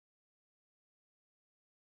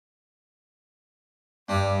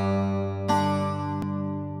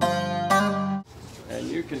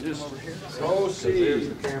you can just go see. There's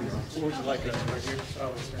the camera. Would you like us right here?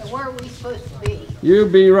 And where are we supposed to be? You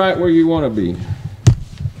be right where you want to be.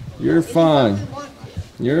 You're fine. We want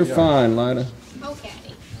to. You're fine, Lyda. Okay.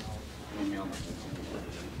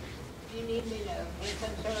 You need me to give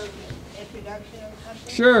some sort of introduction or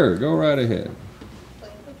something? Sure, go right ahead.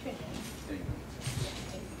 What's your name?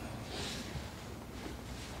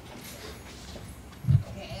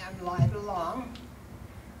 Okay, I'm Lyda Long.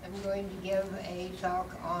 I'm going to give a talk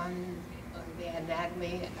on the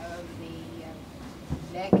anatomy of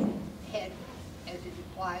the neck and head as it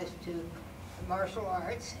applies to martial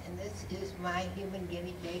arts, and this is my human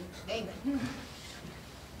guinea pig, Damon.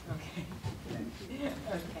 Okay.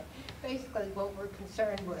 Okay. Basically, what we're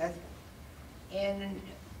concerned with in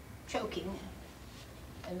choking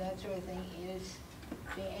and that sort of thing is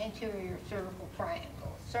the anterior cervical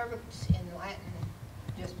triangle. Cervix in Latin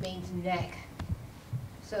just means neck.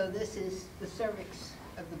 So this is the cervix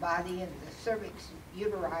of the body, and the cervix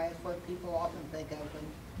uteri is what people often think of when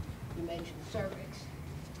you mention cervix.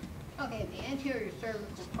 Okay, the anterior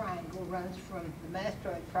cervical triangle runs from the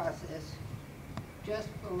mastoid process just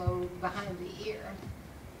behind the ear,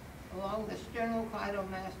 along the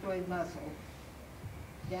sternocleidomastoid muscle,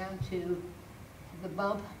 down to the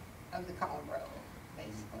bump of the collarbone,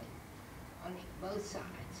 basically, on both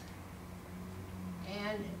sides.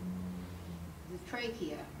 And the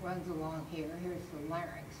trachea runs along here. Here's the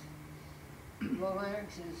larynx. The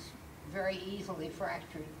larynx is very easily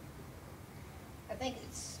fractured. I think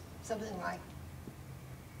it's something like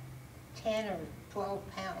 10 or 12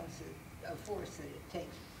 pounds of force that it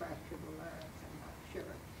takes to fracture the larynx, I'm not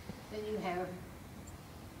sure. Then you have,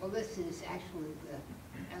 well, this is actually the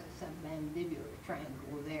submandibular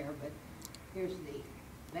triangle there, but here's the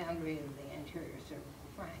boundary of the anterior cervical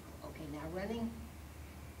triangle. Okay, now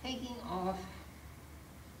taking off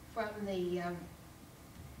from the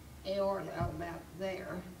aorta about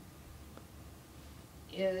there,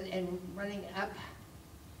 and running up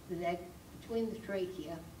the neck between the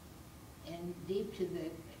trachea and deep to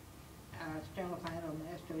the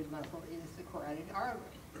sternocleidomastoid muscle is the carotid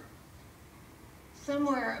artery.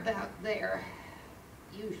 Somewhere about there,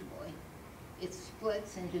 usually, it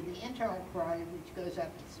splits into the internal carotid, which goes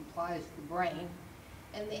up and supplies the brain,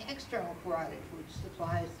 and the external carotid, which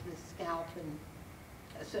supplies the scalp and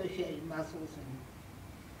associated muscles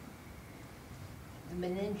and the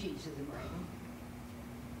meninges of the brain.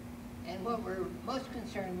 And what we're most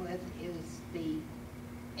concerned with is the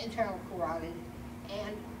internal carotid,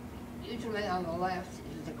 and usually on the left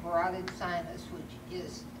is the carotid sinus, which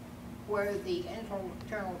is where the internal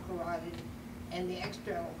carotid and the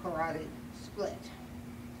external carotid split.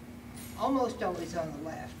 Almost always on the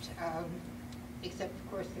left, except of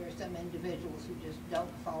course there are some individuals who just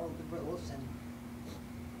don't follow the rules, and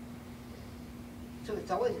so it's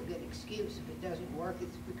always a good excuse. If it doesn't work,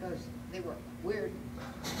 it's because they were weird.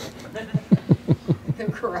 The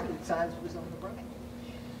carotid sinus was on the right.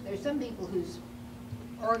 There's some people whose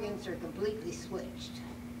organs are completely switched,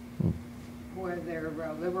 where their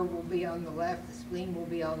liver will be on the left, the spleen will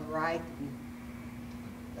be on the right, and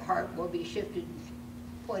the heart will be shifted,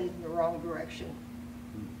 pointed in the wrong direction.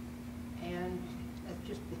 And that's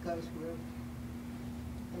just because we're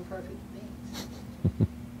imperfect beings.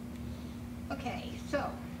 Okay,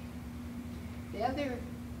 so the other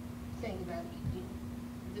thing about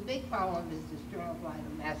the big problem is the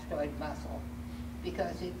sternocleidomastoid muscle,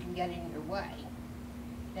 because it can get in your way.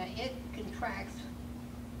 Now it contracts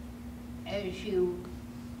as you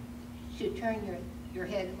should turn your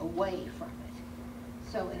head away from it.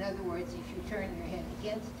 So in other words, if you turn your head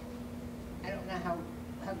against it, I don't know how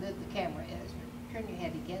good the camera is, but turn your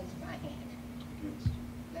head against my hand.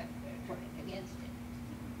 That's right, against it.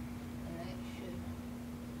 And that should,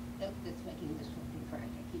 nope, that's making this one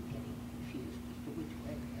contract. I keep getting confused as to which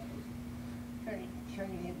way it goes. Turn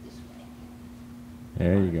your head this way.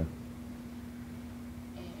 There you go.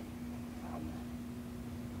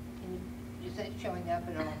 And is that showing up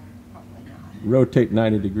at all? Probably not. Rotate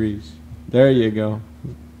 90 degrees. There you go.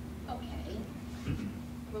 Okay.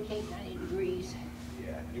 Rotate 90 degrees.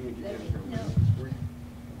 Yeah, you need to Let get me, it from no.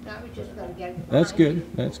 I was just going to get it That's behind good.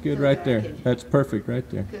 you That's good so right that I there. could- That's perfect right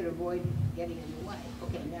there. could avoid getting in the way.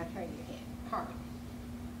 Okay, now turn your hand hard.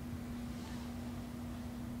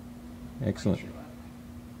 Excellent.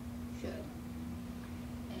 Should.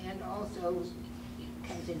 And also, it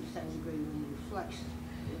comes in to some degree when you flex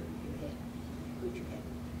your head, put your head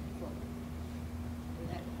forward. And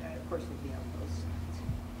that, of course, will be on both sides.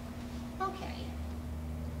 Okay.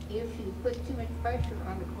 If you put too much pressure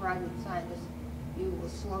on the carotid sinus, you will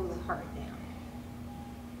slow the heart down.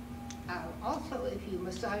 Also, if you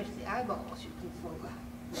massage the eyeballs, you can slow the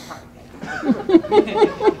the heart attack.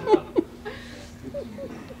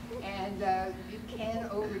 And you can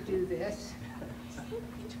overdo this.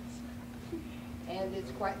 And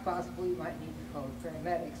it's quite possible you might need to call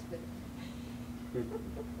paramedics, but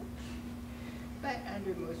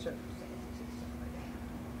under most circumstances, it's not going to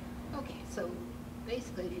happen. Okay, so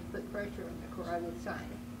basically, if you put pressure on the carotid sinus,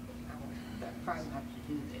 I would try not to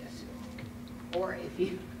do this, or if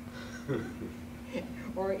you,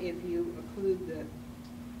 or if you occlude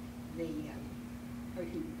or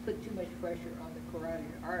if you put too much pressure on the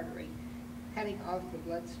carotid artery, cutting off the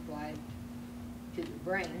blood supply to the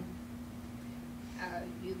brain,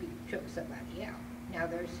 you could choke somebody out. Now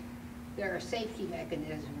there are safety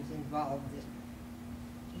mechanisms involved.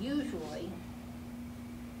 Usually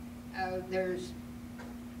there's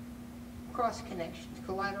cross connections,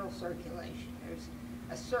 collateral circulation. There's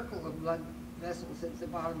a circle of blood vessels at the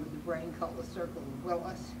bottom of the brain called the circle of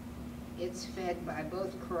Willis. It's fed by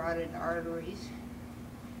both carotid arteries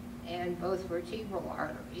and both vertebral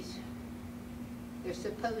arteries. They're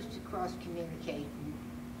supposed to cross communicate and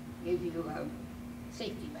give you a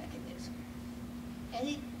safety mechanism. And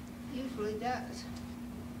it usually does.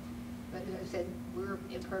 But as I said, we're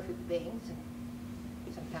imperfect beings, and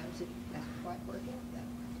sometimes it doesn't quite work out that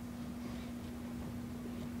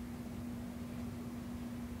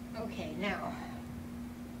way. Okay, now,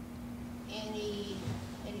 any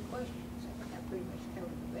questions? I think I pretty much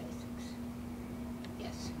covered the basics.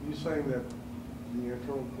 Yes? You saying that the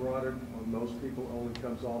internal carotid on most people only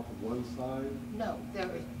comes off of one side? No,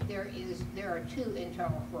 there are two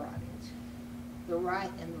internal carotids, the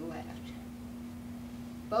right and the left.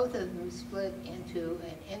 Both of them split into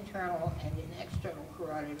an internal and an external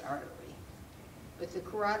carotid artery. But the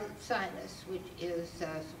carotid sinus, which is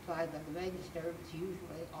supplied by the vagus nerve, is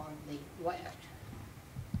usually on the left,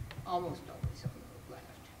 almost always on the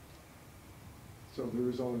left. So there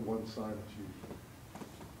is only one side that you...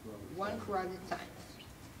 One carotid sinus.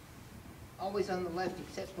 Always on the left,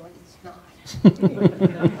 except when it's not.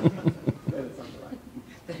 Then it's on the right.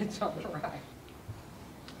 Then it's on the right.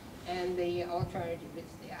 And the alternative is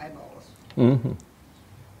the eyeballs,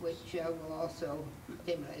 which will also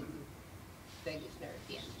stimulate the vagus nerve.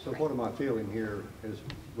 Yes. So right. what am I feeling here is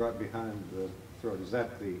right behind the throat? Is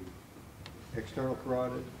that the external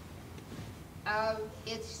carotid?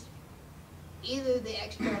 It's either the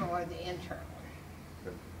external or the internal,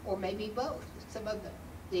 or maybe both. Some of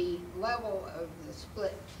the level of the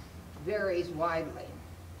split varies widely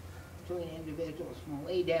between individuals, from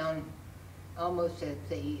way down almost at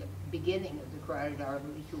the beginning of the carotid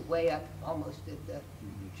artery to way up almost at the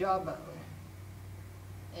jawbone.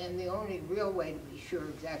 And the only real way to be sure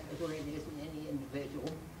exactly where it is in any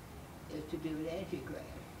individual is to do an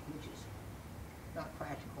angiogram, which is not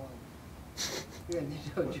practical here in the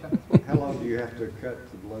dojo. How long do you have to cut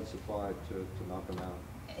the blood supply to knock them out?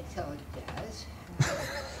 Until it does.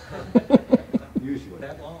 Usually.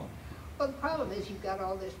 That long? Well, the problem is you've got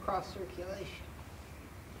all this cross circulation.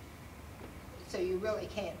 So you really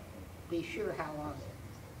can't be sure how long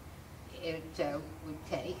it would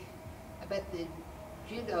take. I bet the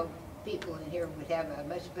judo people in here would have a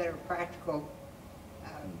much better practical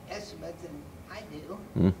estimate than I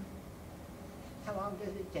do. How long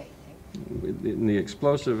does it take? In the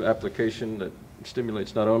explosive application that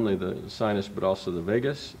stimulates not only the sinus but also the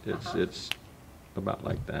vagus, it's about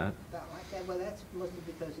like that. About like that? Well, that's mostly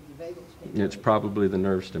because of the vagal stimulation. It's probably the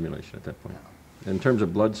nerve stimulation at that point. In terms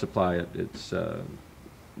of blood supply, it's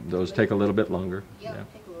those take a little bit longer. Yeah, it'll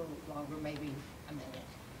take a little longer, maybe a minute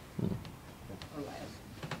or less.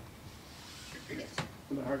 Yes.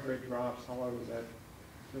 When the heart rate drops, how long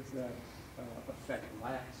does that effect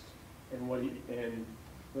last? And in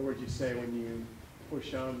other words, you say when you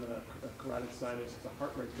push on the carotid sinus, the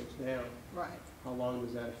heart rate goes down. Right. How long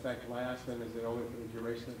does that effect last? And is it only for the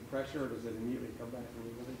duration of the pressure, or does it immediately come back when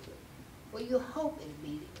you release it? Well, you hope it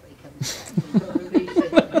immediately comes back when you release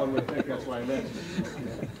it. One would think that's why I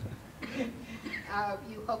mentioned it.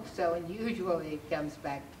 You hope so, and usually it comes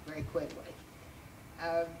back very quickly.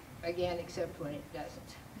 Again, except when it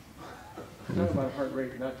doesn't. I'm talking about heart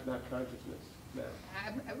rate, not consciousness now.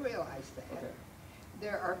 I realize that. Okay.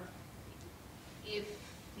 There are, if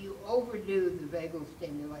you overdo the vagal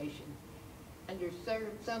stimulation, under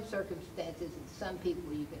some circumstances and some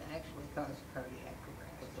people, you can actually cause cardiac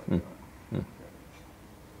arrest.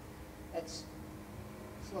 That's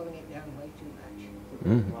slowing it down way too much.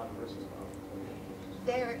 There's a lot of risk involved.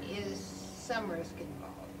 There is some risk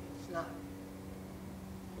involved. It's not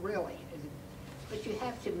really, but you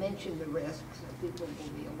have to mention the risks so people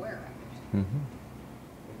will be aware of it.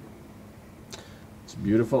 It's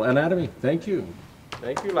beautiful anatomy. Thank you.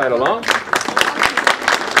 Thank you, Lyda Long.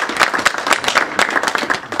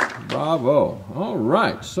 Bravo. All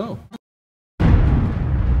right, so